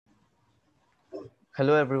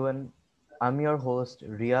Hello everyone, I'm your host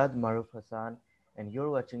Riyad Maroof Hassan, and you're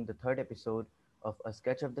watching the third episode of A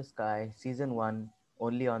Sketch of the Sky Season 1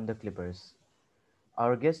 only on the Clippers.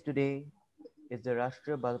 Our guest today is the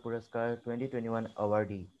Rashtriya Bal Puraskar 2021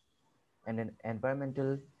 awardee and an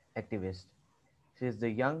environmental activist. She is the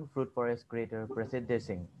young fruit forest creator Prasiddhi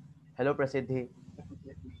Singh. Hello Prasiddhi,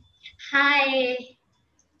 Hi,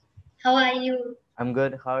 how are you? I'm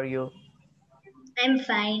good. How are you? I'm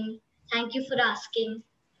fine. Thank you for asking.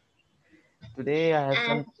 Today I have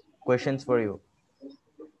And some questions for you.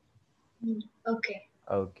 okay.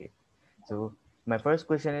 Okay. So my first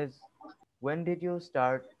question is, when did you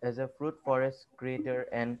start as a fruit forest creator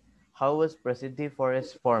and how was Prasiddhi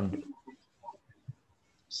Forest formed?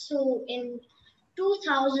 So in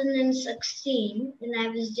 2016, when I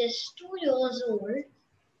was just 2 years old,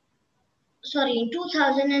 sorry, in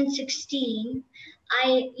 2016,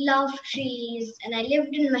 I loved trees and I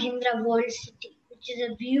lived in Mahindra World City, which is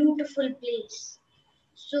a beautiful place.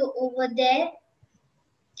 So over there,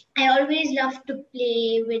 I always loved to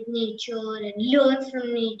play with nature and learn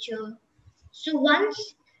from nature. So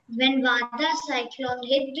once, when Vada cyclone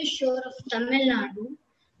hit the shore of Tamil Nadu,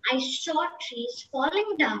 I saw trees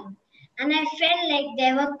falling down and I felt like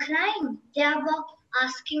they were crying. They were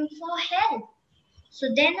asking for help. So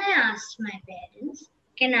then I asked my parents,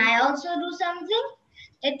 can I also do something?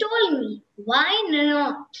 They told me, why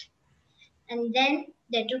not? And then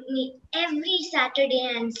they took me every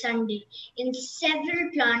Saturday and Sunday in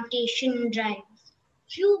several plantation drives.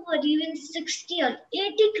 Few were even 60 or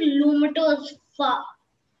 80 kilometers far.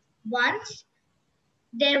 Once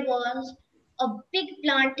there was a big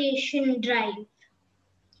plantation drive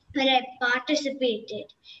where I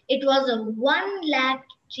participated. It was a 1 lakh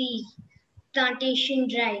trees plantation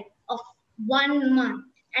drive of 1 month,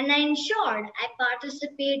 and I ensured I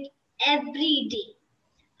participate every day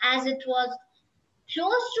as it was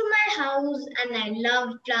close to my house and I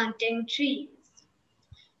loved planting trees.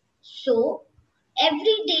 So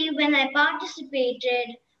every day when I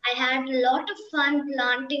participated, I had a lot of fun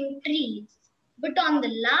planting trees. But on the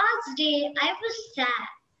last day, I was sad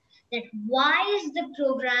that why is the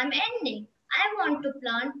program ending? I want to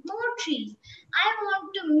plant more trees. I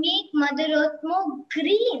want to make Mother Earth more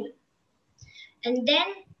green. And then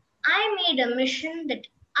I made a mission that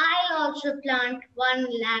I'll also plant 1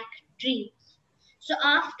 lakh trees. So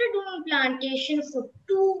after doing plantation for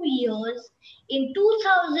 2 years, in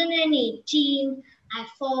 2018, I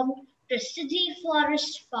formed Prasiddhi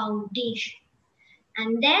Forest Foundation.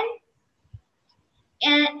 And then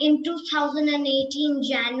in 2018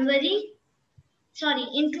 January, sorry,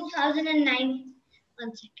 in 2009,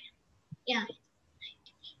 one second, yeah,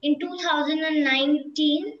 in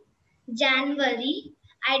 2019 January,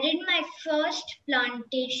 I did my first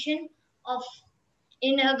plantation of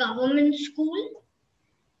in a government school,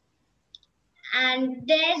 and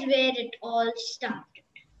there's where it all started.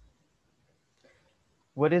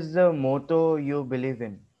 What is the motto you believe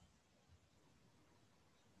in?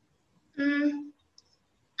 Mm,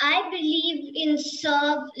 I believe in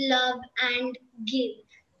serve, love, and give,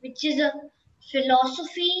 which is a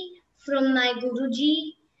philosophy from my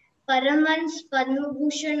Guruji, Paramans Padma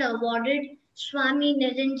Bhushan awarded Swami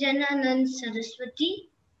Niranjananand Saraswati.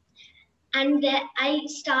 And I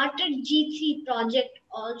started G3 project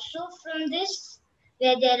also from this,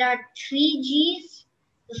 where there are 3 Gs.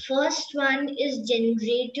 The first one is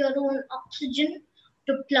generate your own oxygen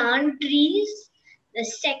to plant trees. The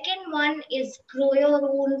second one is grow your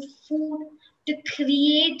own food to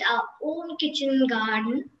create our own kitchen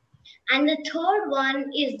garden. And the third one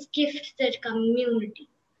is gift the community.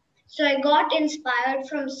 So I got inspired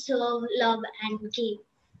from serve, love, and give.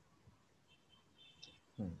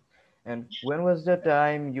 Hmm. And when was the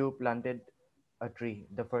time you planted a tree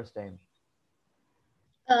the first time?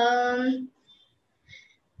 Um,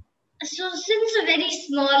 So since a very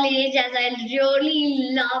small age, as I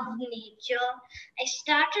really love nature, I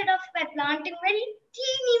started off by planting very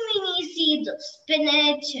teeny mini seeds of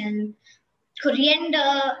spinach and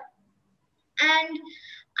coriander, and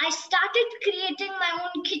I started creating my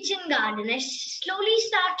own kitchen garden. I slowly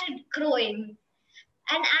started growing,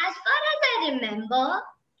 and as far as I remember,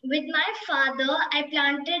 with my father, I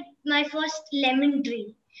planted my first lemon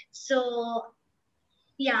tree. So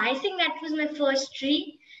yeah, I think that was my first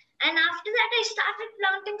tree. And after that, I started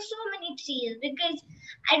planting so many trees because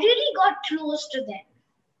I really got close to them.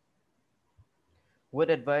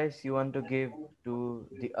 What advice you want to give to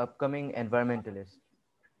the upcoming environmentalist?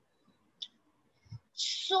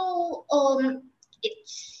 So,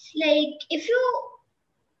 it's like if you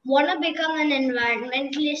want to become an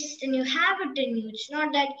environmentalist and you have it in you, it's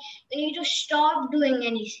not that you need to stop doing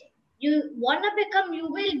anything. You want to become,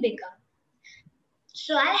 you will become.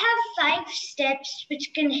 So I have 5 steps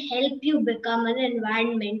which can help you become an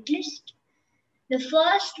environmentalist. The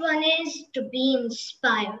first one is to be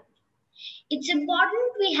inspired. It's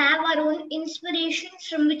important we have our own inspirations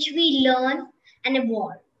from which we learn and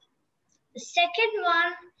evolve. The second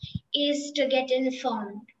one is to get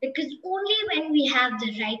informed, because only when we have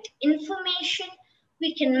the right information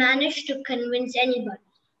we can manage to convince anybody.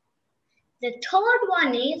 The third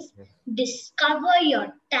one is Yes. discover your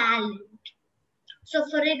talent. So,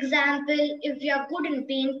 for example, if we are good in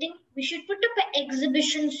painting, we should put up an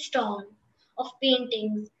exhibition stall of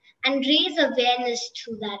paintings and raise awareness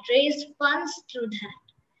through that, raise funds through that.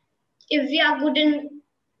 If we are good in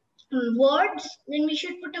words, then we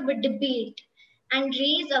should put up a debate and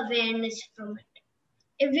raise awareness from it.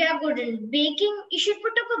 If we are good in baking, you should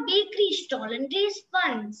put up a bakery stall and raise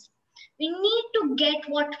funds. We need to get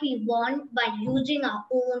what we want by using our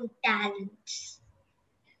own talents.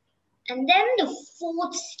 And then the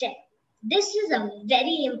fourth step. This is a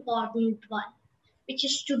very important one, which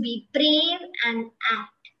is to be brave and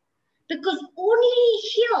act. Because only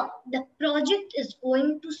here the project is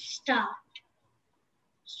going to start.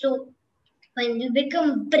 So when we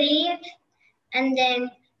become brave and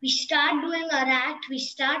then we start doing our act, we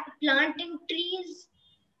start planting trees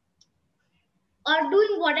or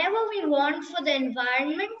doing whatever we want for the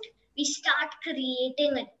environment, we start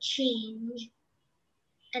creating a change.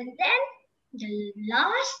 And then the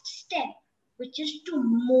last step, which is to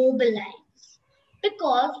mobilize.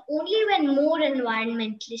 Because only when more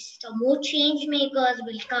environmentalists or more change makers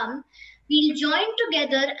will come, we'll join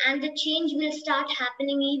together and the change will start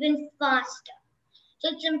happening even faster. So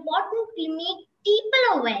it's important we make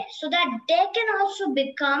people aware so that they can also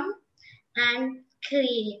become and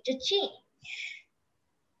create a change.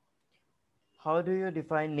 How do you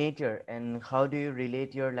define nature and how do you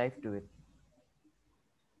relate your life to it?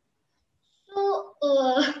 So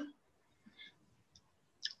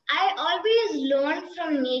I always learn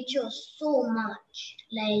from nature so much.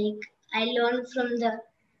 Like I learn from the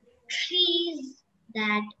trees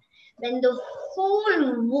that when the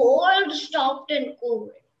whole world stopped in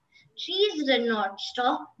COVID, trees did not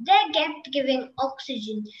stop. They kept giving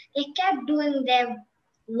oxygen. They kept doing their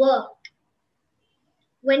work.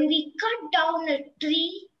 When we cut down a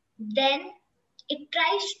tree, then it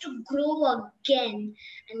tries to grow again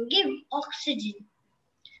and give oxygen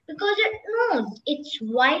because it knows its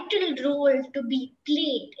vital role to be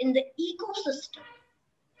played in the ecosystem.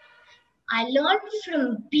 I learned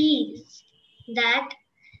from bees that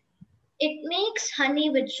it makes honey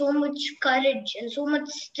with so much courage and so much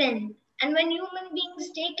strength. And when human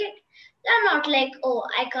beings take it, they're not like, oh,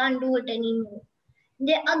 I can't do it anymore.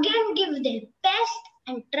 They again give their best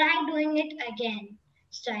and try doing it again.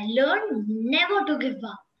 So I learned never to give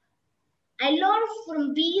up. I learned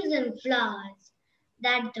from bees and flowers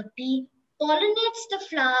that the bee pollinates the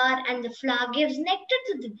flower and the flower gives nectar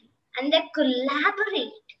to the bee and they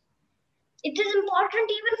collaborate. It is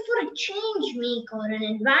important even for a change maker or an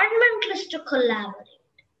environmentalist to collaborate.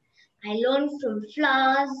 I learned from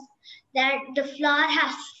flowers that the flower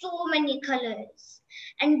has so many colors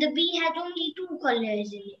and the bee has only 2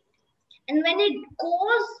 colors in it. And when it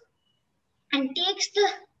goes and takes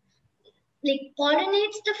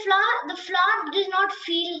pollinates the flower does not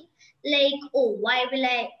feel like, oh, why will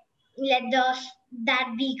I let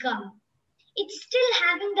that bee come? It's still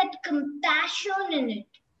having that compassion in it.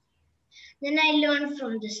 Then I learned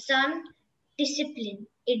from the sun discipline.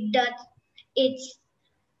 It's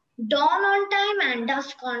dawn on time and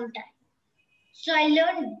dusk on time. So I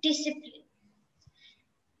learned discipline.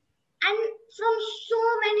 And from so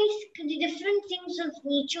many different things of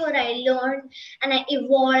nature I learned and I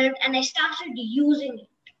evolved and I started using it.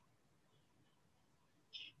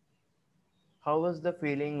 How was the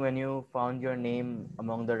feeling when you found your name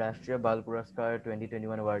among the Rashtriya Bal Puraskar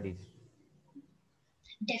 2021 awardees?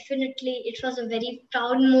 Definitely, it was a very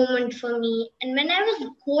proud moment for me. And when I was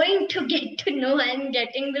going to get to know I'm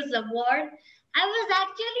getting this award, I was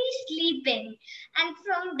actually sleeping. And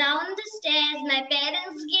from down the stairs, my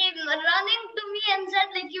parents came running to me and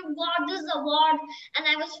said, like, you got this award. And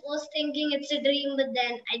I was first thinking it's a dream, but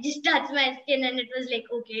then I just touched my skin and it was like,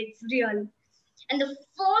 okay, it's real. And the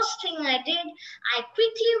first thing I did, I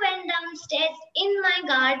quickly went downstairs in my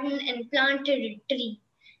garden and planted a tree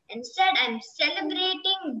and said, I'm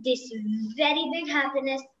celebrating this very big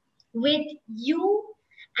happiness with you,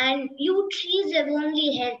 and you trees have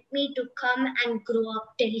only helped me to come and grow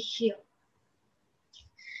up till here.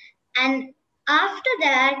 And after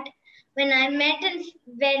that, when I met and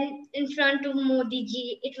went in front of Modi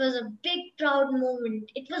ji, it was a big proud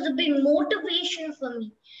moment. It was a big motivation for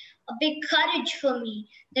me. a big courage for me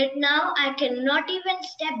that now I cannot even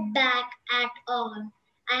step back at all.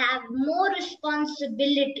 I have more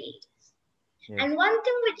responsibilities. Yes. And one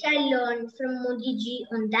thing which I learned from Modi ji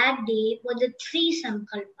on that day were the three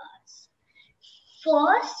sankalpas.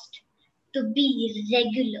 First, to be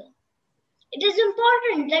regular. It is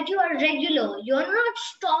important that you are regular. You are not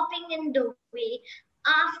stopping in the way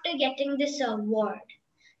after getting this award.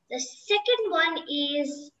 The second one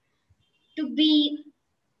is to be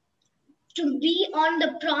to be on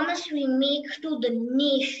the promise we make to the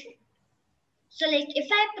nation. So, like, if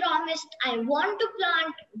I promised I want to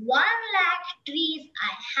plant 1 lakh trees,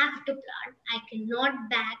 I have to plant. I cannot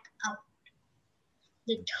back out.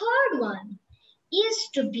 The third one is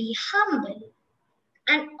to be humble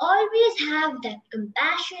and always have that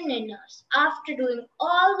compassion in us after doing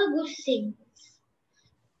all the good things.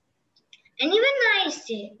 And even I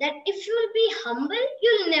say that if you'll be humble,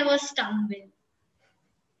 you'll never stumble.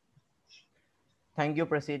 Thank you,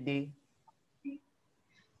 Prasiddhi.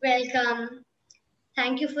 Welcome.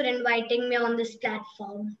 Thank you for inviting me on this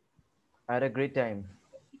platform. I had a great time.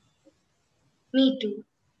 Me too.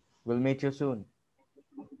 We'll meet you soon.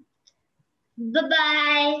 Bye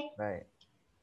bye. Bye.